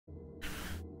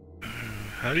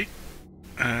Howdy,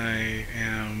 I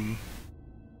am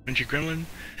Punchy Gremlin,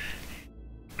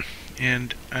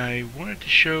 and I wanted to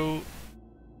show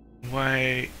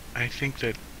why I think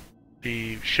that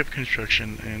the ship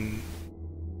construction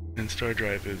in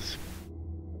Stardrive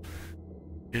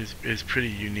is pretty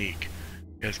unique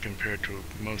as compared to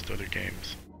most other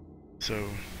games. So,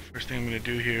 first thing I'm going to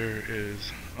do here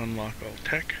is unlock all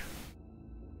tech.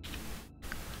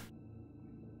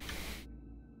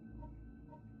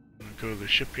 I'm going to go to the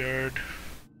shipyard.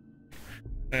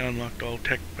 I unlocked all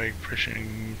tech by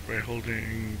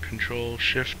holding Control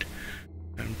Shift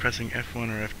and pressing F1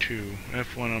 or F2.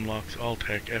 F1 unlocks all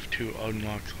tech, F2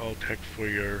 unlocks all tech for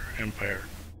your empire.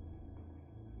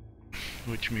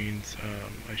 Which means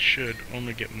I should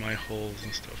only get my holes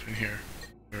and stuff in here,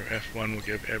 or F1 will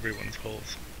give everyone's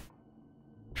holes.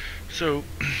 So,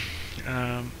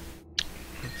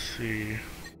 let's see,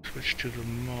 switch to the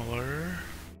Mauler.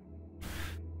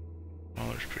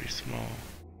 Mauler's pretty small.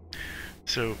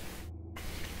 So,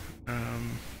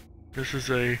 this is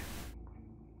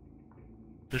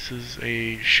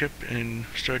a ship in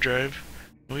Stardrive.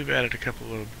 We've added a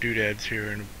couple of doodads here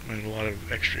and a lot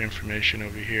of extra information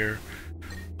over here,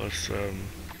 plus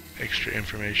extra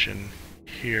information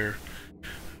here.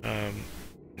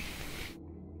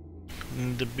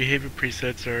 The behavior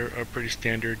presets are pretty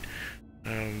standard.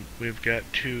 We've got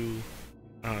two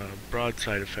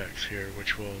broadside effects here,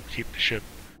 which will keep the ship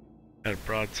at a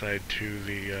broadside to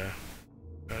the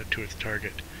to its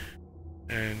target.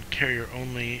 And carrier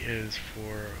only is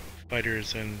for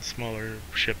fighters and smaller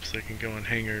ships that can go on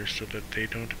hangars so that they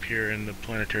don't appear in the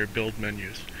planetary build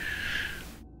menus.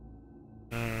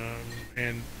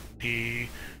 And the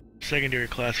secondary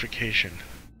classification,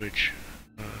 which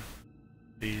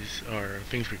these are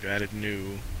things we've added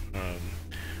new.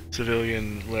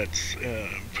 Civilian lets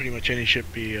pretty much any ship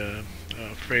be a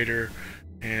freighter,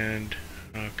 and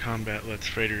combat lets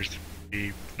freighters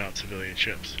be not civilian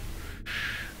ships.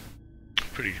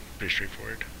 Pretty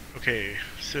straightforward. Okay,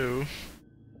 so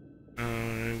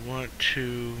I want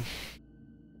to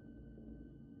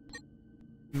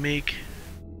make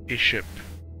a ship.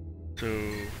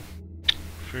 So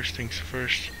first things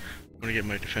first, I'm gonna get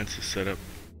my defenses set up.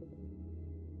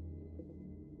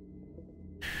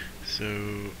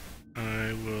 So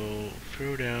I will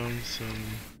throw down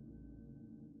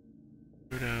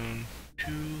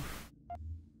two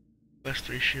class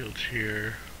 3 shields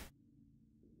here.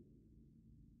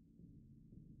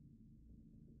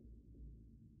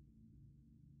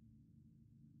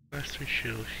 Class 3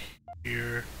 shield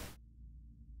here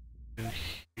and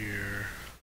here.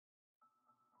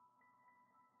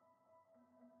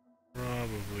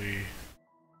 Probably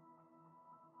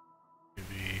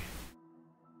maybe,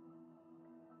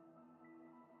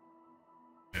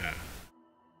 yeah,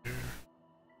 here.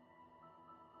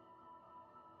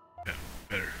 Yeah,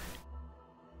 better.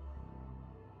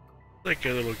 Like a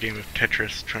little game of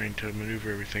Tetris, trying to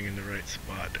maneuver everything in the right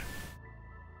spot.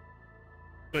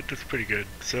 But that's pretty good.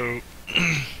 So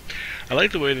I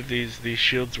like the way that these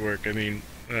shields work. I mean,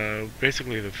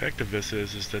 basically the effect of this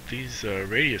is that these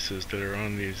radiuses that are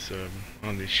on these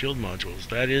shield modules,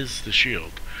 that is the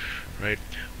shield, right?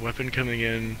 Weapon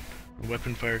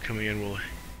fire coming in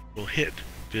will hit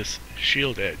this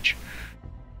shield edge,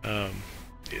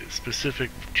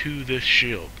 specific to this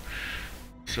shield.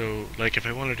 So, like, if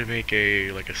I wanted to make a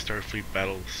Starfleet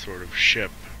battle sort of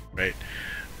ship, right,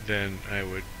 then I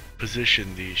would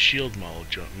position the shield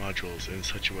modules in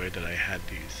such a way that I had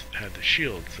the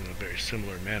shields in a very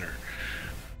similar manner.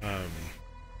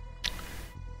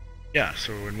 Yeah,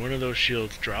 so when one of those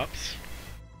shields drops,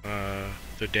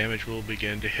 the damage will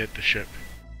begin to hit the ship.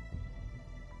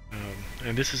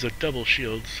 And this is a double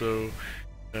shield, so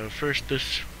first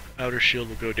this outer shield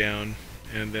will go down,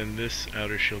 and then this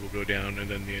outer shield will go down, and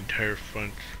then the entire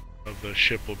front of the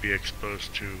ship will be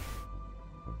exposed to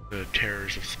the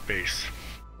terrors of space.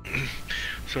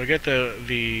 So I get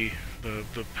the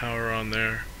power on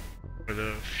there, or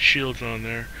the shields on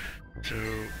there. So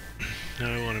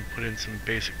now I want to put in some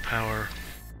basic power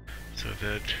so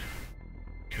that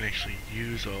I can actually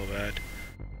use all that.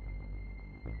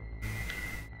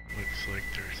 Looks like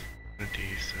there's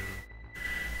plenty, so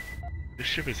this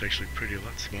ship is actually a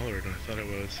lot smaller than I thought it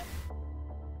was.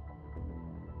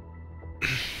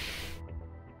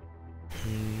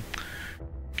 You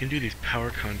can do these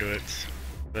power conduits,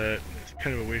 but it's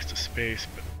kind of a waste of space,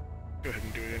 but go ahead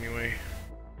and do it anyway.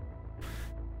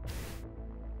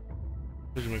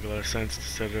 Doesn't make a lot of sense to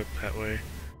set it up that way.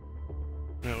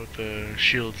 Not with the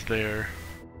shields there.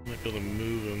 I might be able to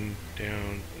move them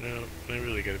down. No, they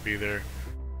really gotta be there.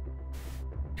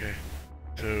 Okay,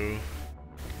 so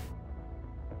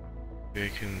they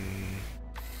can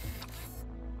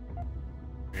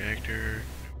Reactor.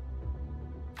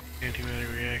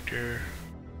 Antimatter reactor.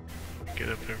 Get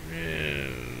up there. Yeah,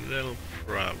 that'll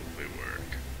probably work.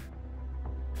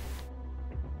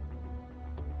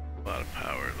 A lot of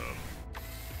power though.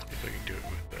 See if I can do it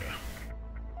with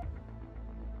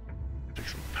like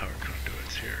some power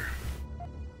conduits here.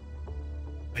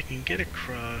 I can get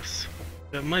across.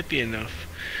 That might be enough.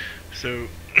 So,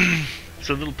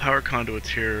 so little power conduits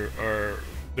here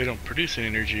they don't produce any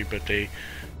energy, but they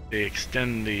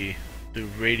extend the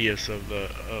radius of the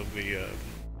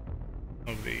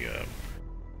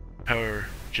power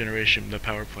generation, the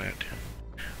power plant.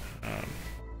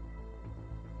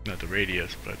 Not the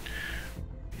radius, but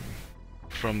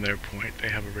from their point, they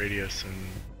have a radius, and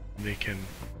they can.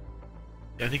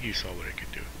 I think you saw what I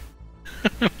could do.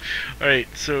 All right,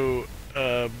 so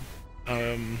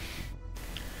I'm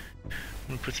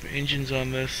gonna put some engines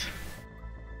on this.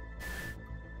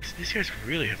 These guys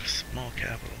really have a small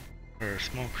capital, or a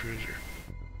small cruiser.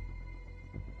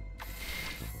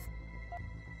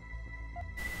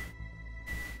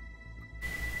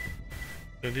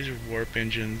 So these are warp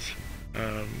engines.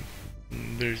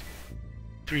 There's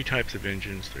 3 types of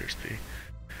engines. There's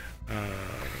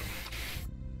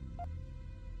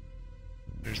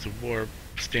the warp,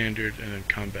 standard, and then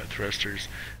combat thrusters.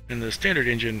 And the standard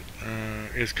engine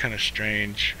is kind of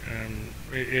strange.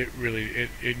 It really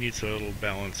needs a little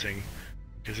balancing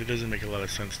because it doesn't make a lot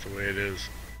of sense the way it is.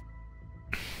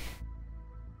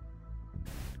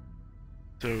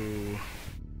 So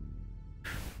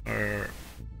our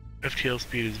FTL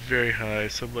speed is very high,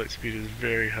 sublight speed is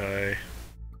very high.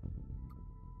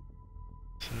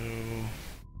 So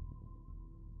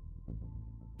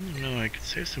I don't know, I could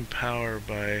save some power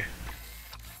by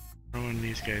throwing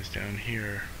these guys down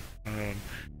here. So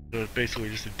it's basically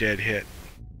just a dead hit.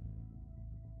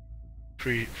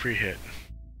 Free hit.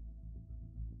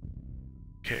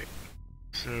 Okay,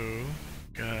 so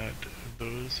got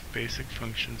those basic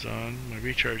functions on. My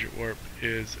recharge at warp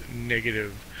is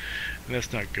negative, and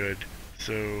that's not good.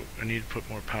 So I need to put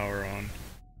more power on.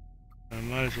 I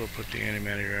might as well put the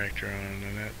antimatter reactor on,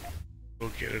 and that will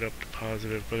get it up to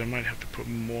positive, but I might have to put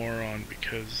more on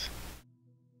because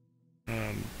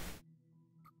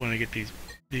when I get these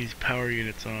power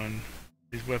units on,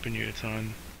 these weapon units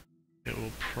on, it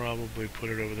will probably put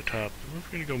it over the top. We're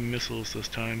going to go missiles this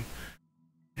time.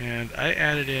 And I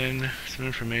added in some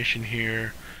information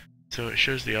here so it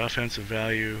shows the offensive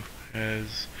value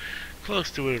as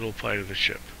close to what it'll apply to the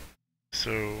ship.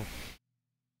 So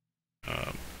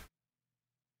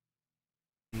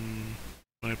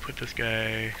when I put this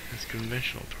guy, this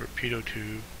conventional torpedo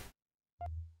tube,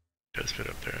 it does fit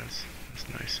up there, that's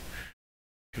nice.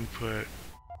 You can put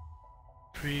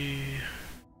 3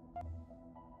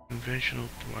 conventional,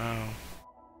 wow,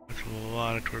 that's a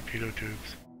lot of torpedo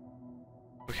tubes.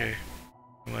 Okay,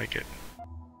 I like it.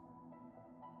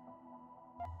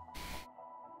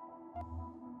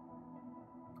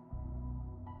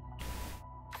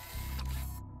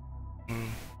 Oh,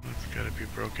 that's gotta be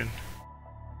broken.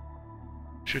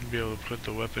 Shouldn't be able to put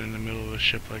the weapon in the middle of the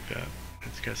ship like that.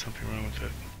 It's got something wrong with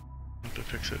it. I'll have to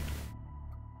fix it.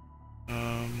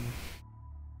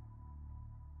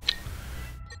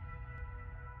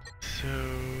 So,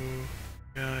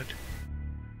 got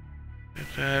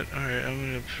that. Alright, I'm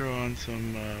gonna throw on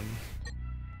some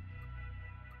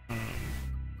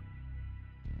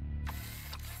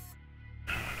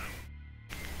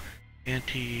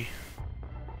anti-missile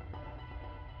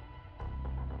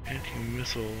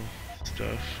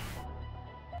stuff.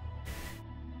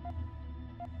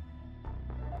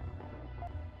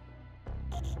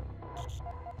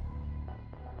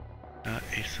 Not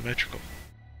asymmetrical.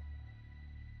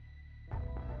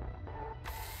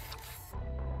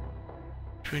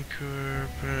 Twin core,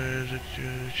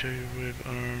 with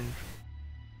armed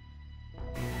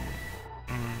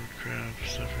craft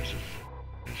suffers of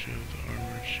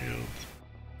armored shields.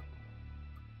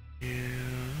 Yeah.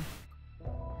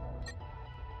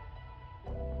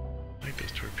 I like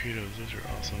those torpedoes, those are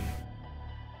awesome.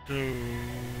 So,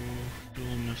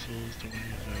 dual missiles, don't want to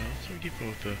use that. So we keep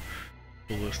both the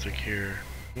ballistic here.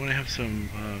 I want to have some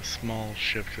small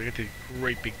ships. I got these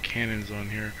great big cannons on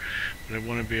here, but I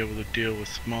want to be able to deal with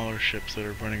smaller ships that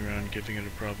are running around giving it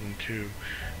a problem too.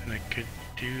 And I could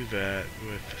do that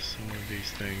with some of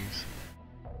these things.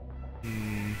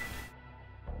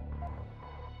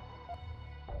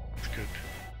 That's good.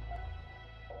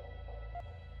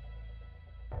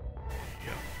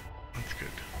 Yeah, that's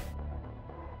good.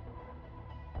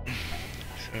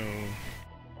 So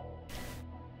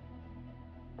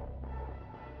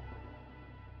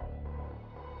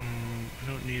I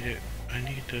don't need it. I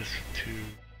need this to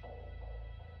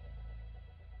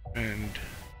spend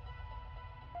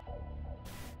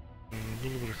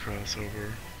across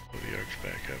over, pull the arcs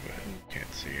back up, I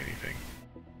can't see anything.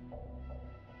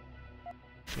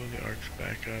 Pull the arcs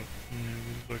back up,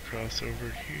 and move across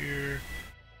over here.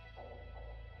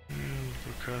 And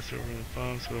move across over the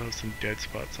bottom, so we'll have some dead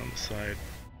spots on the side.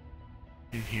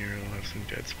 In here I'll have some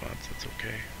dead spots, that's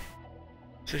okay.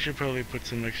 So I should probably put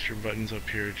some extra buttons up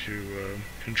here to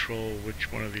control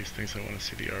which one of these things I want to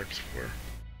see the arcs for.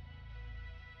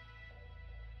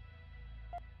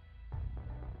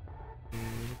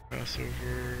 Cross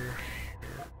over here.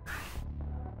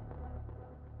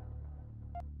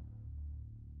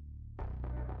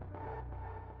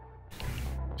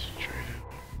 Straight in.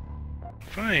 I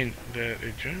find that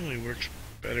it generally works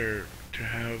better to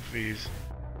have these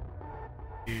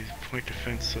point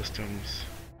defense systems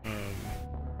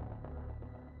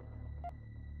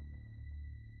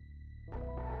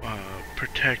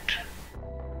protect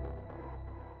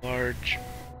large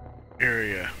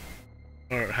area,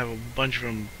 or have a bunch of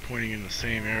them pointing in the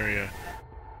same area,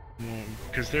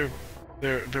 because they're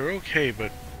okay,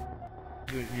 but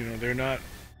you know they're not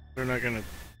gonna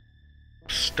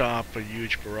stop a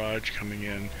huge barrage coming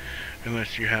in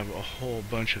unless you have a whole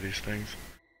bunch of these things.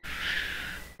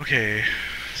 Okay,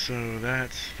 so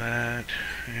that's that,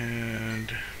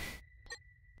 and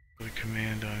the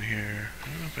command on here. I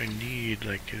don't know if I need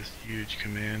like this huge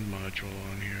command module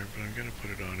on here, but I'm gonna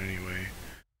put it on anyway.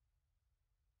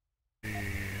 In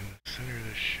the center of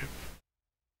the ship.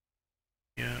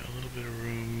 Yeah, a little bit of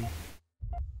room.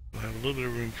 We'll have a little bit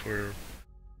of room for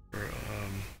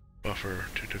buffer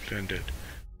to defend it,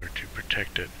 or to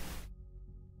protect it.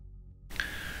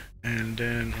 And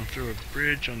then I'll throw a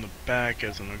bridge on the back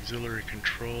as an auxiliary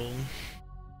control.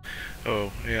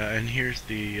 Oh, yeah, and here's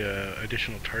the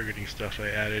additional targeting stuff I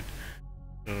added.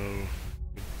 So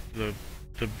the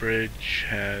bridge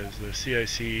has the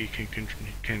CIC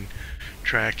can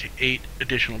track 8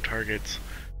 additional targets,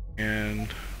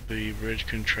 and the bridge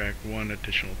can track 1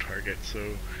 additional target.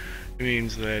 So it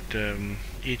means that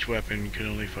each weapon can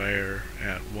only fire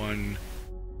at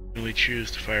only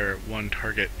choose to fire at 1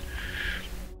 target.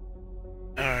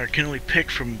 Can only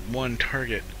pick from 1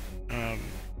 target.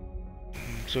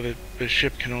 So that the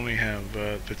ship can only have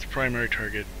its primary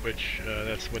target, which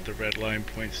that's what the red line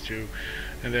points to,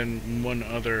 and then 1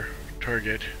 other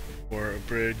target for a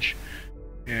bridge,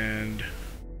 and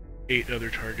 8 other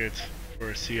targets for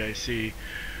a CIC.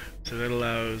 So that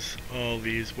allows all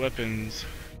these weapons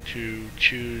to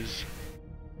choose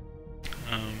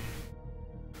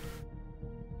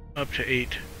up to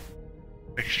 8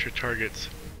 extra targets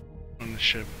on the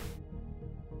ship,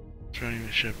 surrounding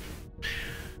the ship.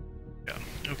 Yeah.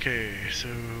 Okay, so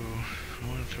I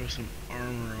want to throw some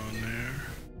armor on there.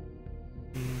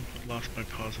 Lost my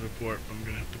positive warp. I'm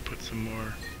gonna have to put some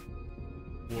more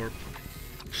warp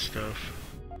stuff.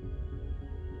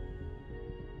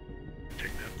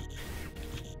 Take that.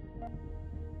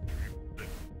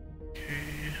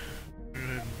 Okay, I'm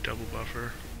gonna double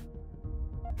buffer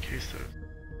in case the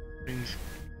things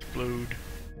explode.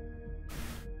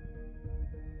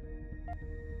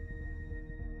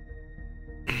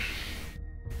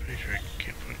 Pretty sure I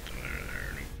can't put the wire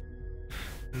there.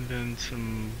 And then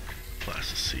some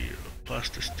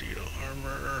plastisteel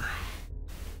armor.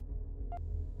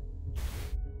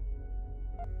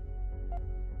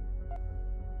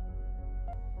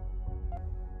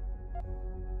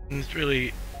 And it's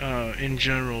really, in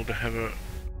general, to have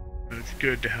it's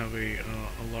good to have a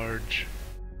large,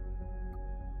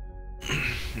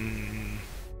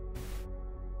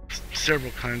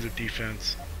 several kinds of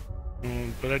defense.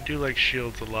 But I do like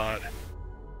shields a lot.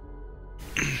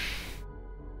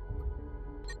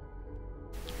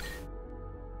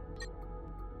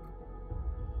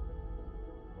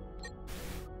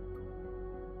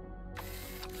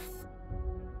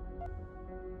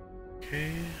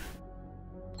 Okay.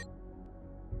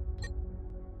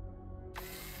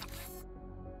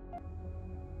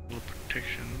 A little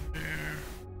protection there.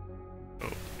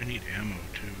 Oh, I need ammo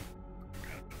too.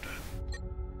 Forgot about that.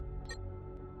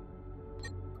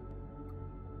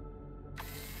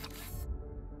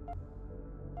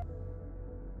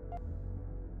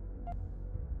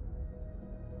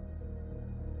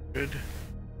 Good.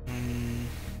 Let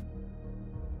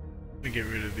me get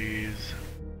rid of these.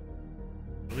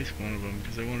 At least one of them,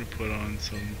 because I want to put on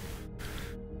some.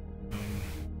 I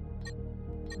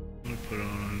want to put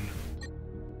on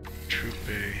troop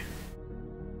bay.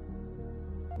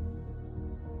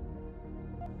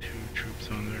 2 troops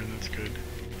on there, and that's good.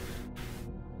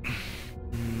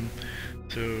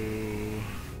 So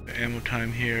the ammo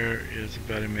time here is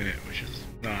about a minute, which is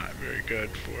not very good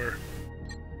for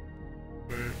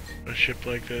a ship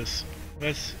like this.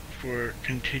 That's for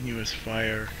continuous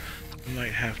fire. I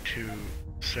might have to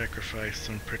sacrifice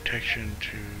some protection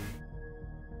to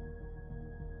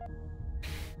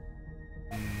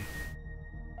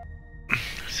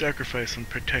sacrifice some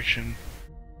protection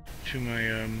to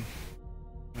my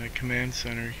my command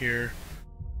center here.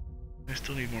 I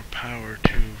still need more power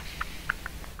too.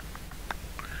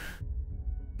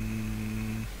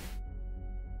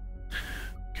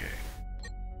 Okay,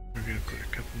 we're gonna put a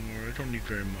couple more. I don't need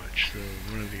very much, so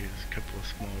one of these, a couple of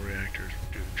small reactors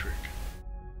will do the trick.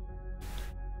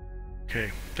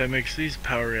 Okay, that makes these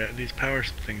power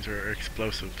things are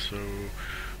explosive. So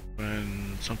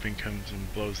when something comes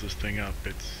and blows this thing up,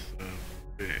 it's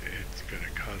gonna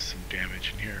cause some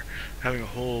damage in here. Having a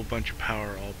whole bunch of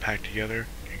power all packed together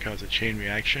can cause a chain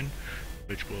reaction,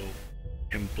 which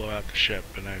can blow out the ship,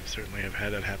 and I certainly have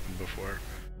had that happen before.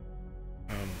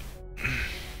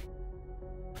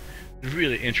 It's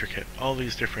really intricate. All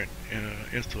these different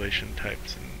installation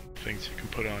types and things you can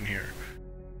put on here.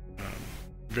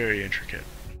 Very intricate.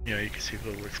 Yeah, you can see the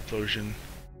little explosion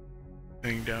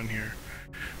thing down here.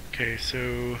 Okay,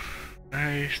 so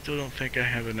I still don't think I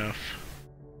have enough.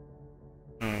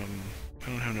 I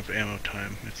don't have enough ammo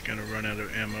time. It's gonna run out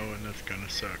of ammo, and that's gonna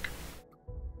suck.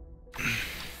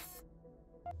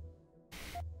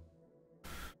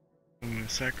 I'm gonna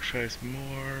sacrifice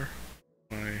more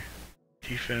my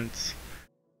defense.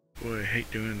 Boy, I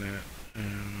hate doing that.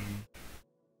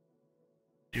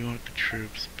 Do want the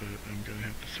troops, but I'm gonna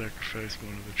have to sacrifice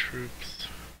one of the troops.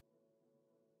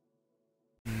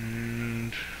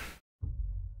 And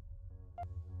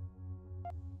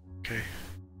okay,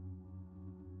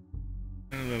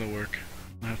 that'll work.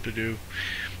 I'll have to do.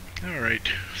 All right,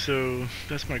 so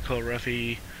that's my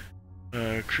Kalrathi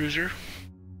cruiser,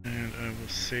 and I will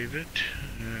save it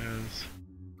as.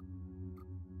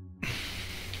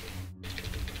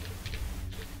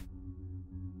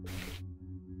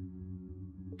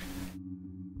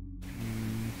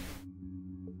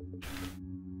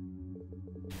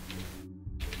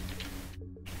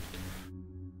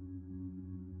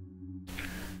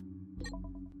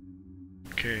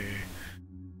 Okay,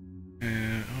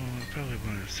 and I probably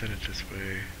want to set it this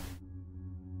way.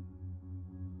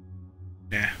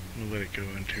 Nah, we'll let it go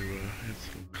into its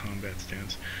little combat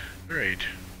stance. Alright,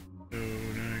 so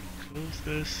now I close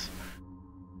this.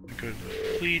 I go to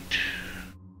the fleet.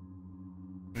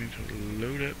 I'm going to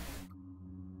load up.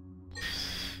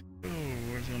 Oh,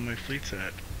 where's all my fleets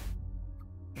at?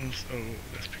 Oh,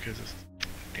 that's because it's.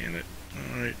 Damn it.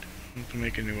 Alright, I'll have to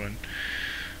make a new one.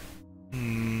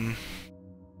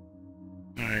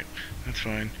 Alright, that's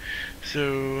fine.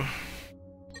 So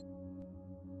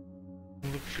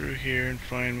I'll look through here and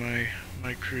find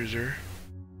my cruiser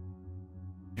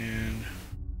and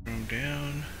throw them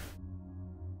down,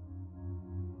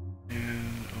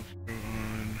 and I'll throw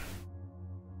on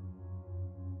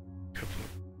a couple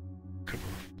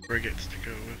of frigates to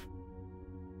go with.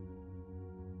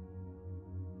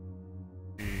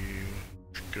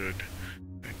 Looks good.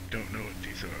 I don't know what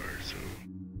these are, so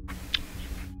I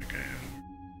think I have.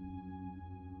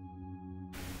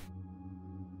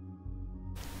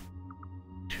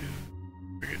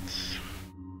 Frigates.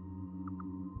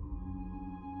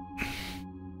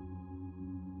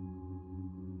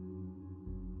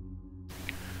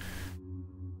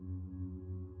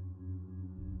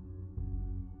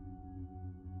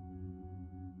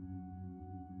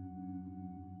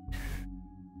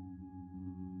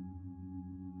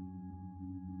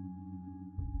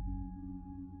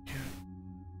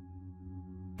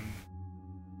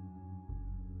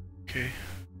 Okay,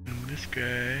 and this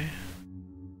guy.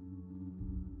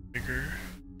 Bigger.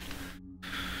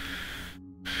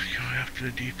 Go after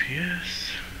the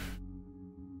DPS.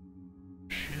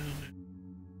 Shield.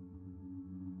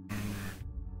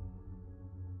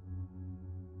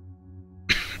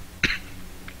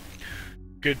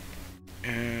 Good.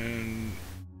 And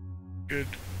good.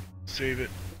 Save it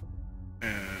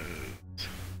as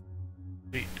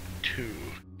Fleet 2.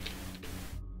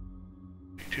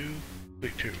 Fleet 2.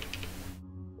 Fleet 2.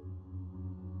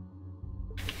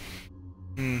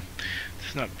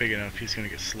 It's not big enough. He's gonna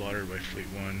get slaughtered by Fleet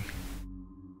 1.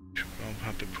 I'll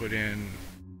have to put in.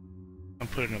 I'll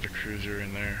put another cruiser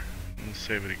in there and we'll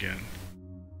save it again.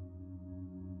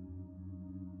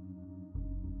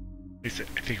 At least I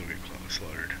think he'll get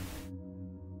slaughtered.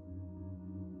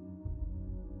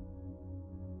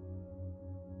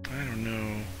 I don't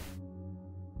know.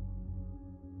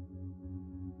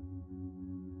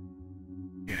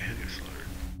 Yeah, he'll get slaughtered.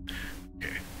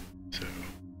 Okay, so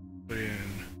put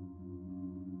in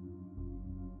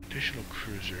additional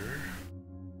cruiser.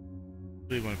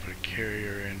 Really want to put a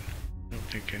carrier in. I don't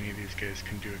think any of these guys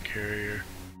can do a carrier.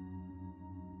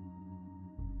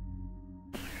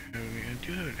 I mean, I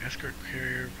do have an escort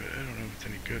carrier, but I don't know if it's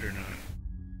any good or not.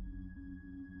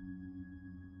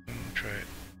 I'll try it.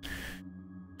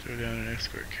 Throw down an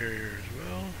escort carrier as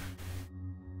well.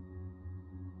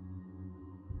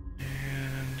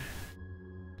 And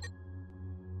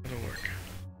that'll work.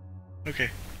 Okay.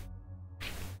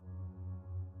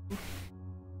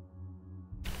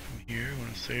 From here, I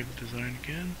want to save the design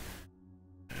again.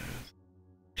 As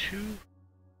 2.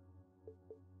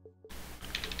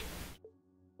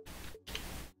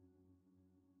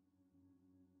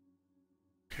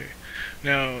 Okay.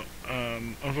 Now,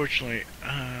 unfortunately,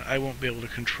 I won't be able to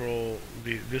control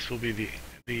the. This will be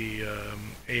the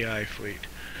AI fleet,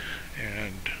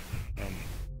 and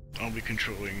I'll be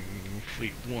controlling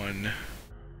Fleet 1.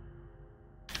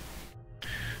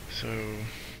 So,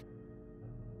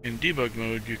 in debug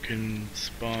mode, you can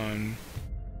spawn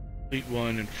Fleet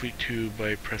 1 and Fleet 2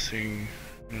 by pressing.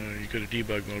 You go to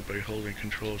debug mode by holding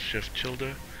Control Shift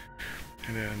tilde,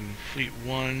 and then Fleet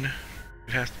 1.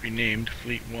 It has to be named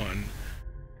Fleet 1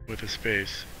 with a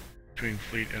space between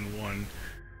Fleet and 1,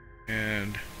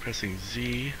 and pressing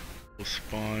Z will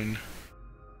spawn.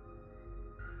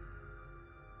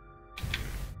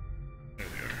 There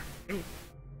they are. Oh,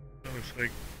 that looks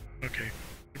like, okay,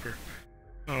 super.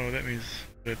 Oh, that means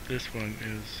that this one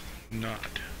is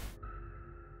not.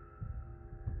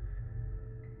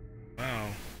 Wow.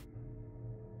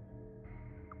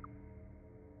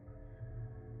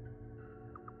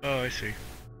 Oh, I see.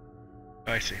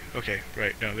 I see. Okay,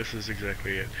 right. No, this is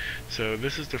exactly it. So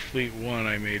this is the Fleet 1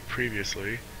 I made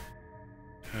previously.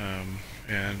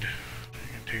 And you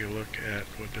can take a look at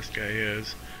what this guy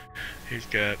is. He's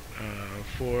got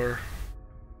 4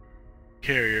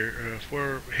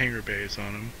 hangar bays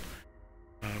on him,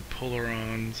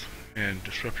 polarons and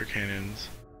disruptor cannons.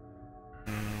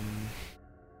 I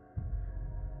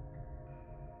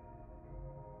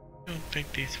don't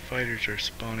think these fighters are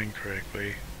spawning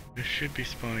correctly. This should be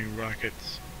spawning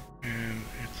rockets, and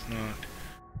it's not.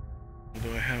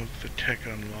 Although I have the tech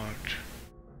unlocked.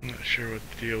 I'm not sure what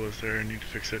the deal was there, I need to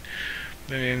fix it.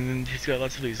 And then he's got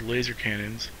lots of these laser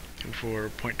cannons for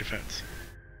point defense,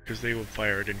 because they will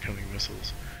fire at incoming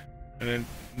missiles. And then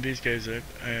these guys,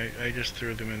 I just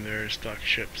threw them in there as stock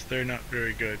ships. They're not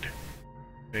very good.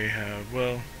 They have,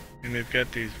 well, and they've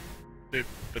got these, but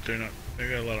they're not, they've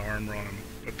got a lot of armor on them,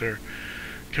 but their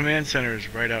command center is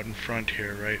right out in front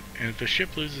here, right? And if the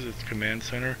ship loses its command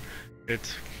center,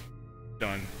 it's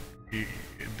done. You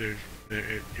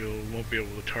won't be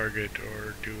able to target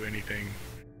or do anything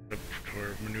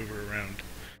or maneuver around.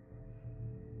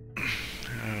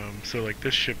 So like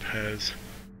this ship has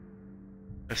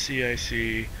a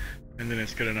CIC, and then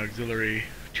it's got an auxiliary,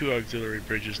 2 auxiliary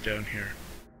bridges down here.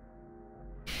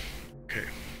 Okay.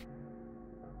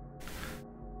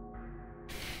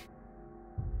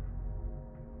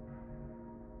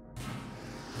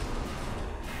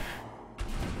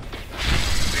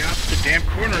 Way off the damn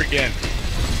corner again.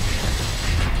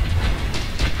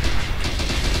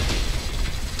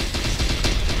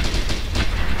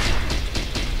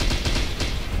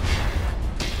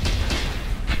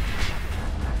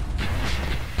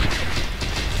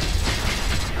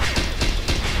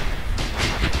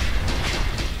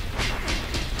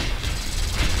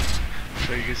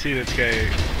 So you can see this guy,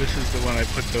 this is the one I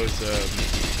put those, isn't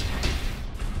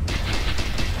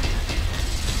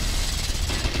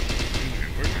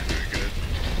working very good.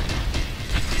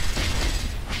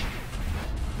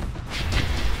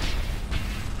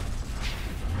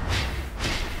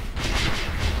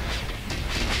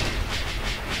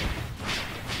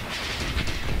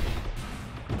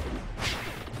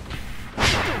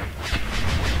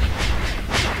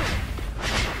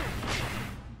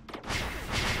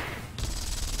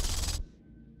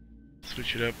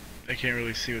 Switch it up. I can't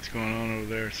really see what's going on over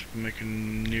there, so I'm making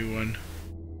a new one.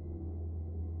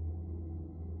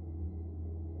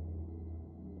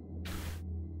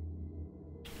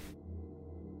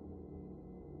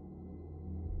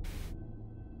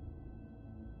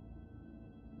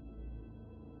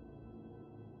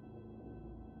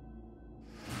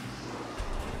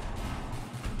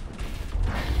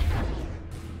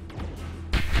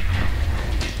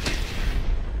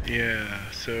 Yeah,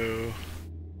 so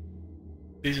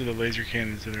these are the laser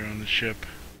cannons that are on the ship.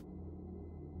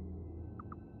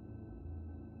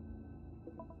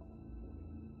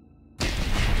 So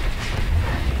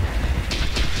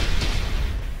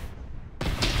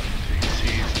you can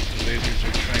see the lasers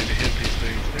are trying to hit these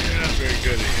things. They're not very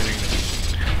good at hitting them.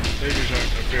 Lasers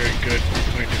aren't a very good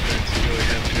point defense. You really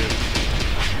have to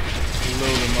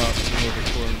load them up in order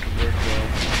for them to work well.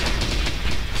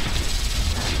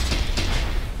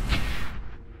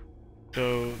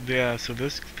 So yeah, so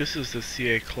this is the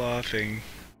CA claw thing,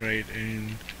 right?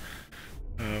 And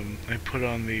I put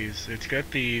on these. It's got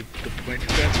the point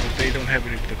defense, but they don't have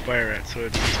anything to fire at. So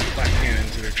it's these flat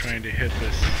cannons that are trying to hit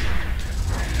this,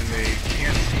 and they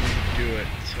can't seem to do it.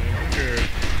 So I wonder.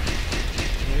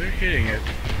 Well, they're hitting it.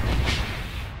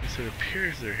 It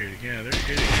appears they're hitting. Yeah, they're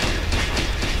hitting it.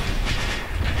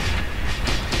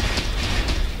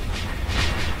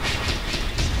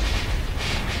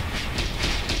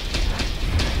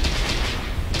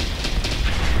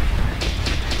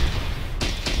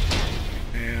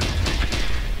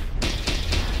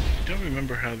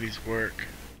 Remember how these work.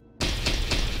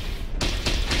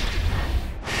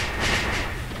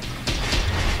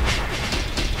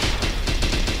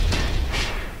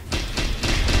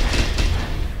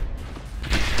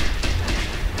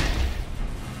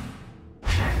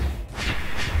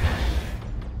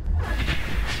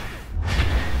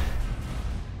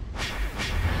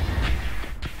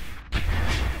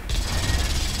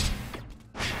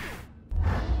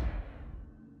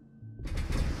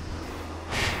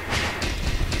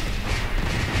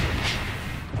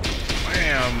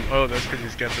 Oh, that's because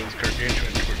he's got those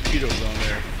gargantuan torpedoes on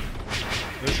there.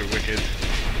 Those are wicked.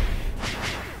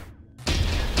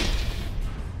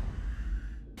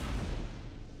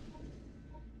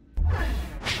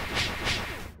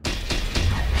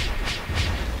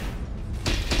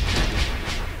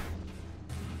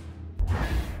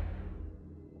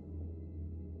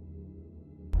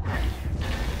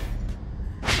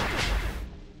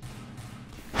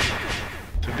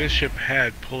 This ship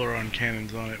had polaron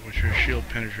cannons on it, which are shield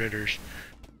penetrators,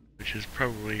 which is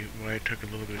probably why I took a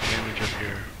little bit of damage up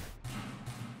here.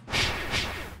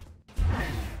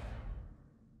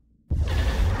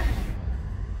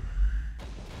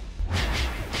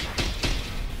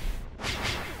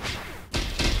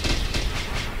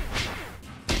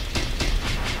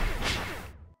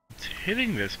 It's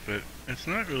hitting this, but it's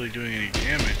not really doing any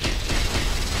damage.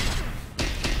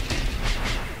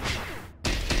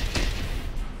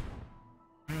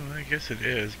 I guess it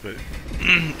is, but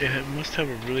it must have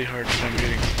a really hard time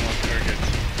getting small targets.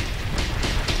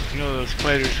 You know, those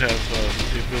fighters have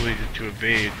the ability to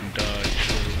evade and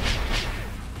dodge.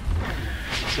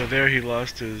 So there he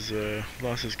lost his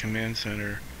command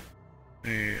center,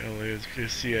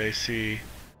 his CIC.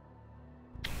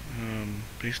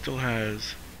 But he still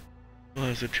has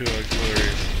the two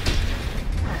auxiliaries,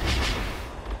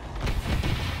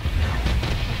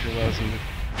 which allows him to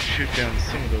shoot down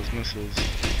some of those missiles.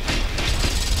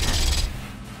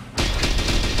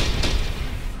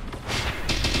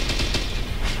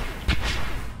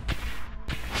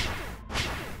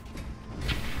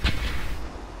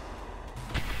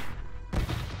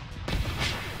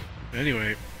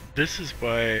 Anyway, this is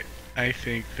why I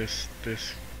think this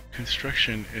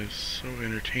construction is so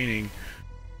entertaining,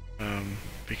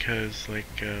 because you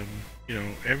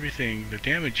know, everything, the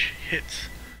damage hits.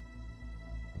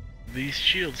 These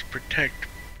shields protect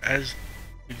as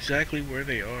exactly where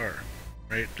they are,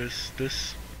 right?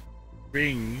 This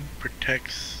ring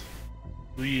protects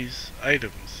these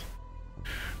items.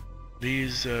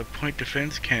 These point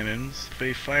defense cannons,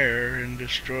 they fire and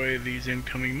destroy these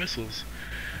incoming missiles.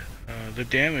 The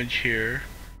damage here,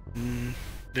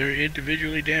 they're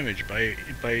individually damaged by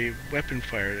weapon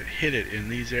fire that hit it in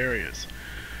these areas.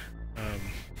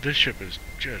 This ship is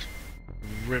just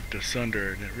ripped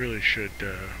asunder, and it really should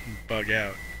bug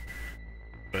out,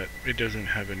 but it doesn't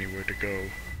have anywhere to go,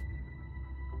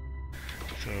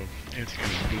 so it's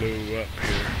gonna blow up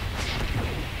here.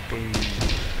 Boom,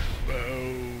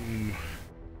 boom.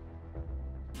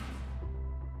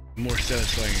 A more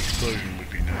satisfying explosion would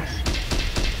be nice.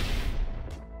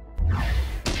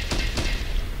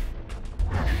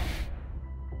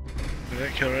 That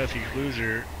Calrathi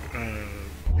cruiser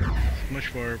is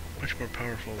much more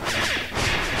powerful than expected.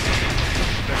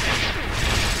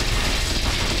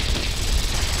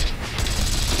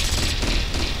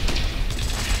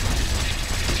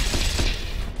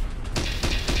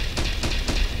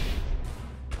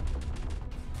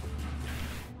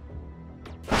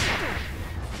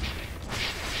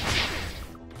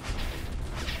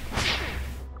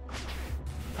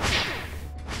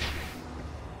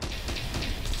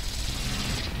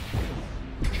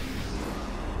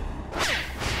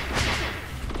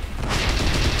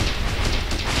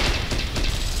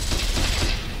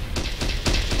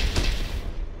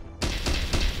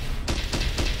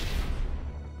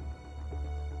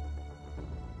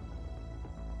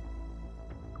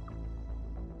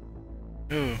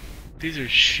 Oh, these are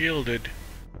shielded.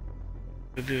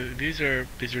 These are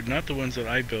not the ones that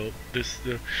I built.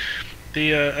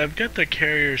 I've got the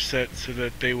carrier set so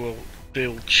that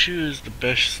they'll choose the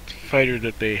best fighter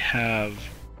that they have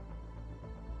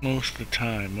most of the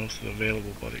time, most of the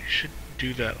available bodies. Should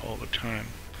do that all the time.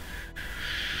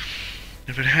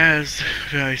 If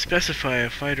I specify a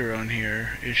fighter on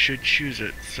here, it should choose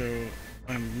it, so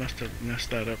I must have messed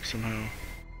that up somehow.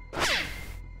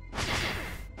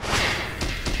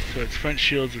 So its front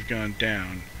shields have gone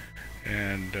down,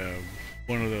 and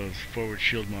one of those forward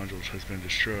shield modules has been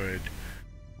destroyed,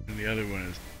 and the other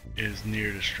one is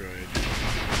near destroyed.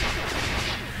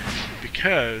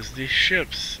 Because these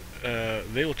ships,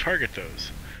 they will target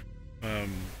those.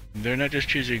 They're not just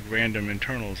choosing random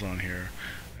internals on here.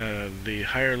 The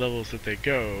higher levels that they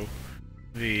go,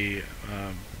 the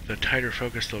tighter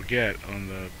focus they'll get on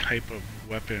the type of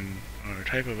weapon or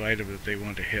type of item that they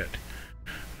want to hit.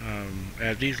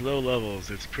 At these low levels,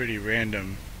 it's pretty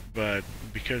random, but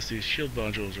because these shield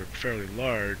modules are fairly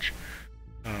large,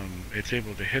 it's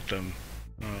able to hit them,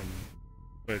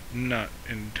 but not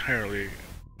entirely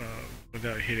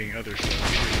without hitting other stuff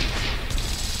too.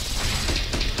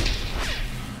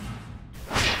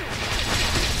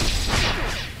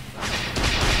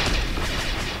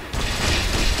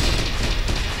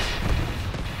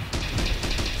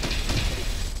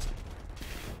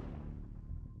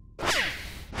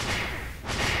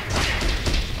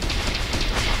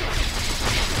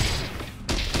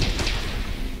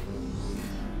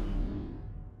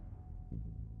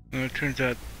 It turns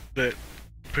out that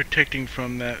protecting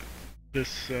from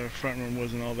this front one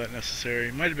wasn't all that necessary.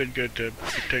 It might have been good to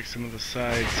protect some of the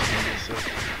sides of this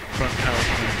front power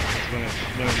plant, because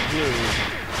when it blew,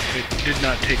 it did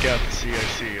not take out the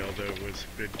CIC, although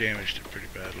it damaged it pretty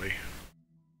badly.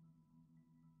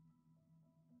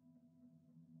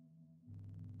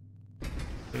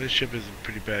 So this ship is in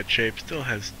pretty bad shape. Still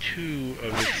has 2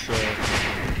 of its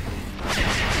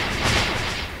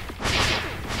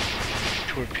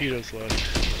torpedoes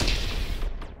left.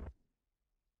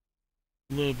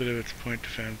 A little bit of its point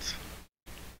defense.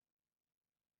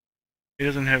 It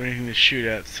doesn't have anything to shoot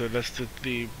at, so that's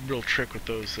the real trick with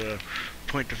those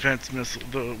point defense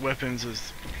the weapons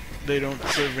is they don't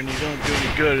serve any, don't do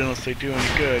any good unless they do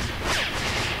any good.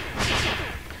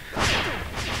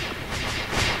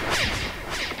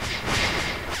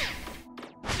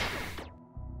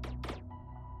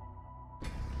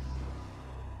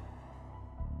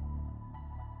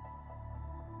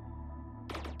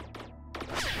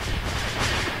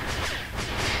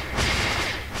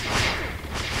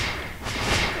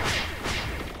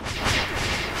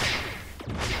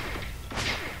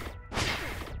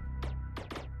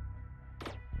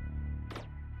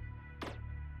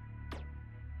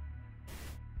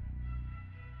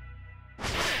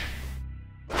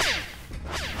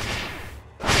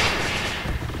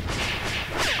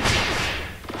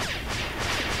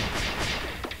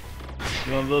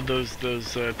 Although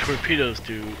those torpedoes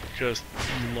do just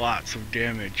lots of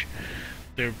damage,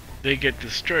 they get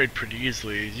destroyed pretty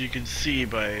easily, as you can see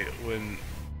by when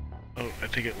I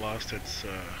think it lost its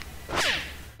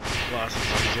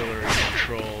auxiliary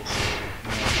control, so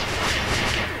now it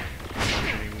can't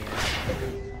launch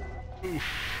anymore. Oof.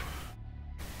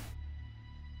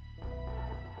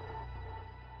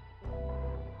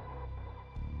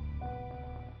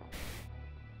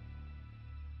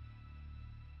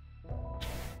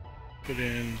 Put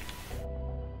in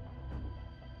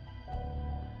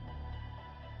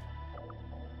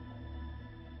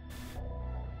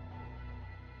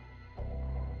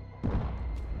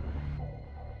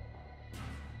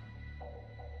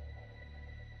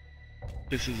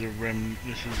this is one of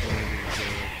these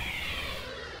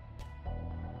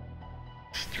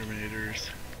exterminators.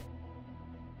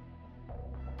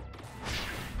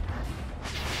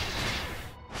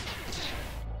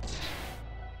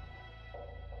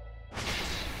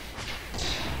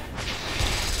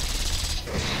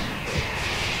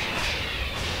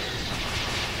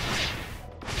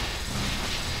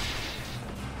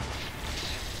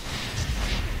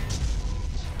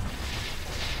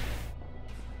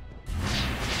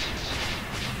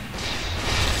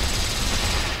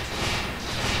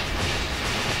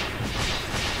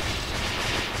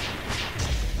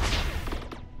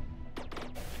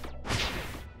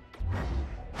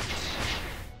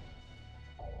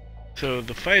 So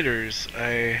the fighters,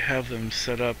 I have them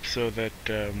set up so that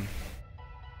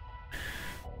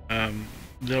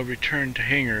they'll return to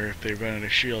hangar if they run out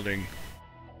of shielding,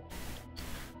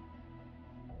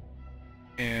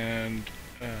 and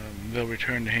they'll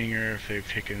return to hangar if they've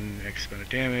taken X amount of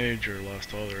damage or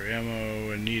lost all their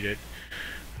ammo and need it.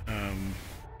 And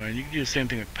you can do the same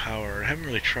thing with power. I haven't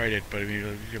really tried it, but I mean,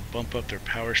 you can bump up their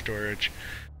power storage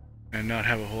and not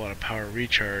have a whole lot of power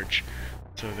recharge.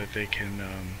 so that they can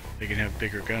have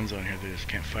bigger guns on here. They just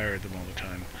can't fire them all the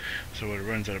time. So when it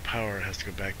runs out of power, it has to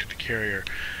go back to the carrier.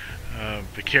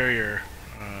 The carrier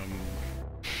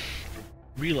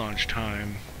relaunch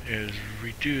time is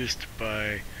reduced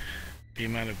by the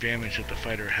amount of damage that the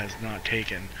fighter has not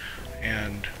taken,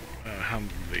 and how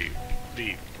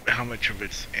much of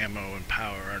its ammo and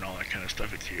power and all that kind of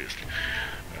stuff it's used.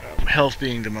 Health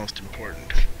being the most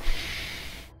important.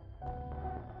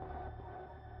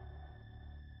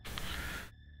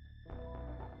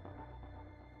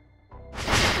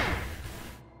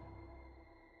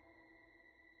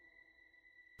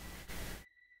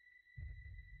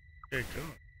 There you go.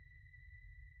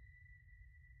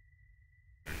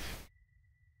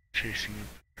 Chasing them.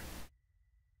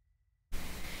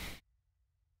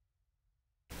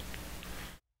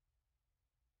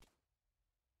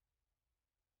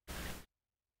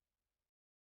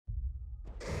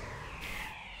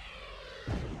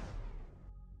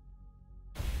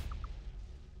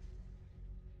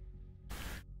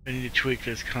 I need to tweak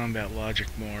this combat logic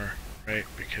more, right?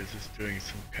 Because it's doing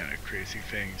some kind of crazy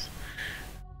things.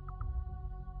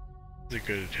 This is a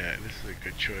good attack. This is a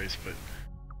good choice, but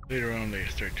later on they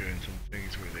start doing some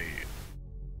things where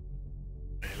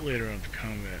later on in the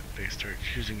combat they start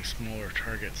choosing smaller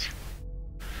targets.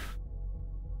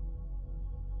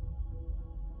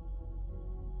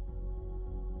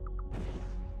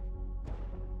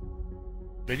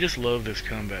 I just love this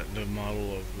combat, the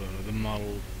model of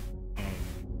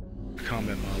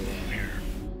combat model on here.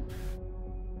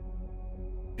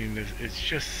 I mean, it's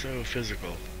just so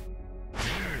physical.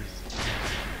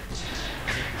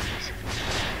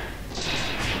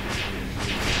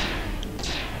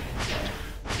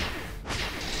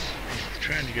 He's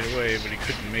trying to get away, but he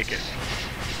couldn't make it.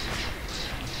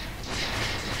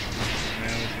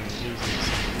 Now he's going to lose his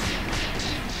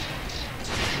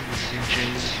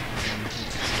engines and he'll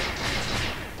be stuck.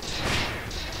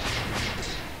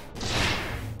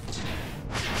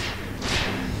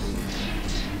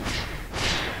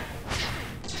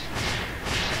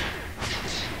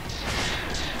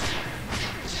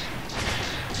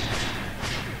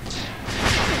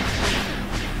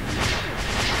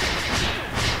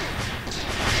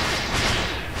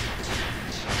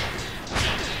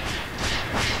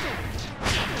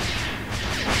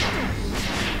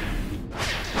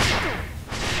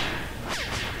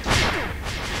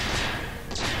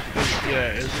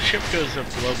 Yeah, as the ship goes up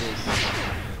levels,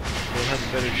 they'll have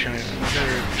a better time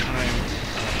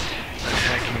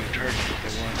attacking the target that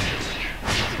they want to, which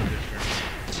makes a difference.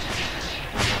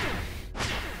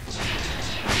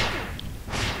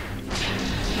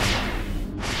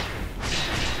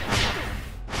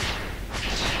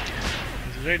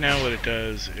 So right now what it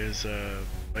does is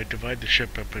I divide the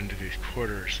ship up into these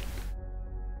quarters.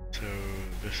 So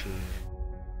this is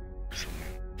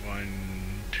something 1,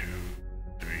 2,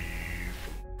 3,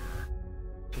 4,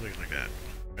 something like that,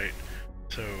 right?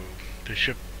 So the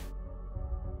ship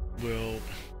will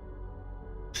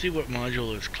see what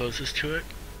module is closest to it.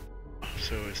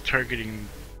 So it's targeting,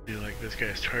 like this guy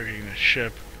is targeting the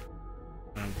ship.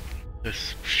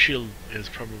 This shield is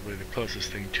probably the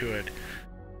closest thing to it,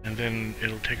 and then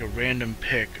it'll take a random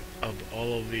pick of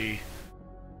all of the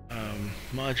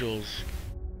modules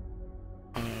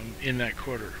in that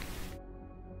quarter.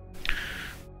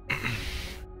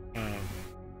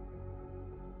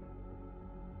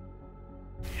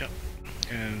 Yep,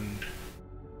 and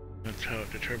that's how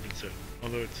it determines it.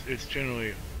 Although it's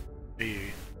generally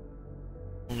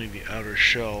only the outer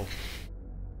shell.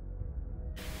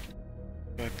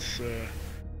 That's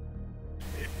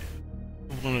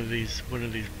one of these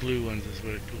blue ones is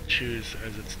what it will choose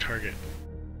as its target.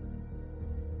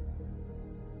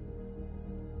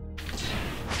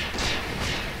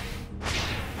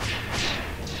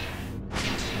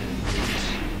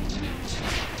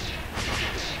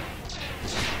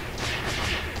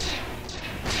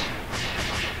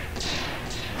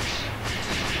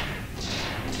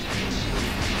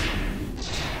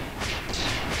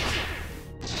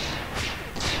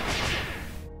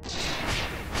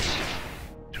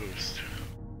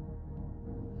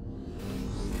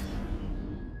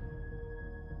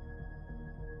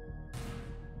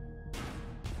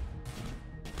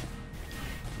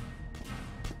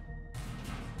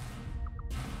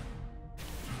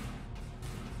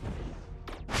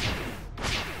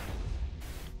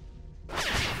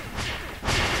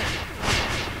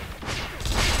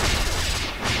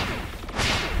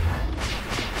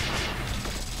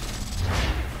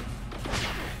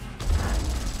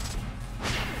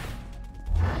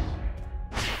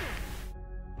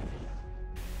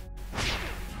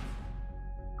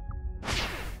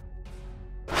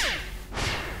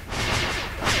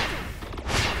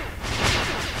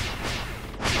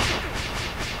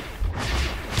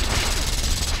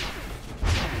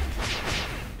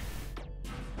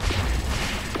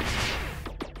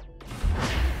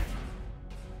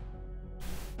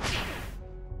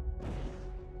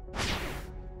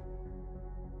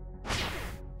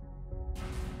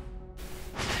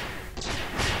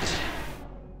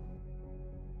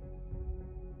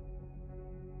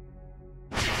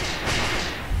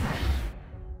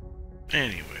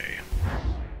 Anyway.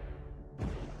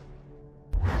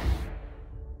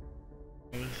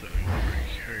 What is that over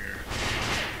here?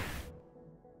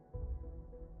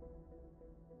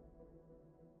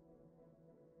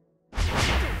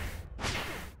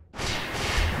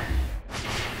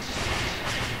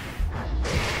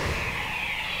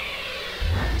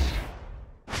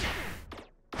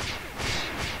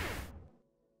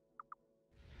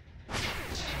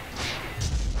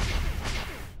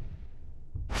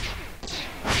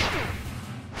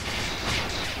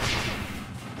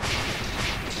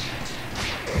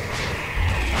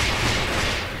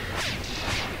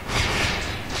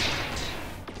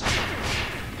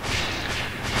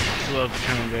 Love the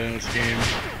combat in this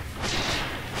game.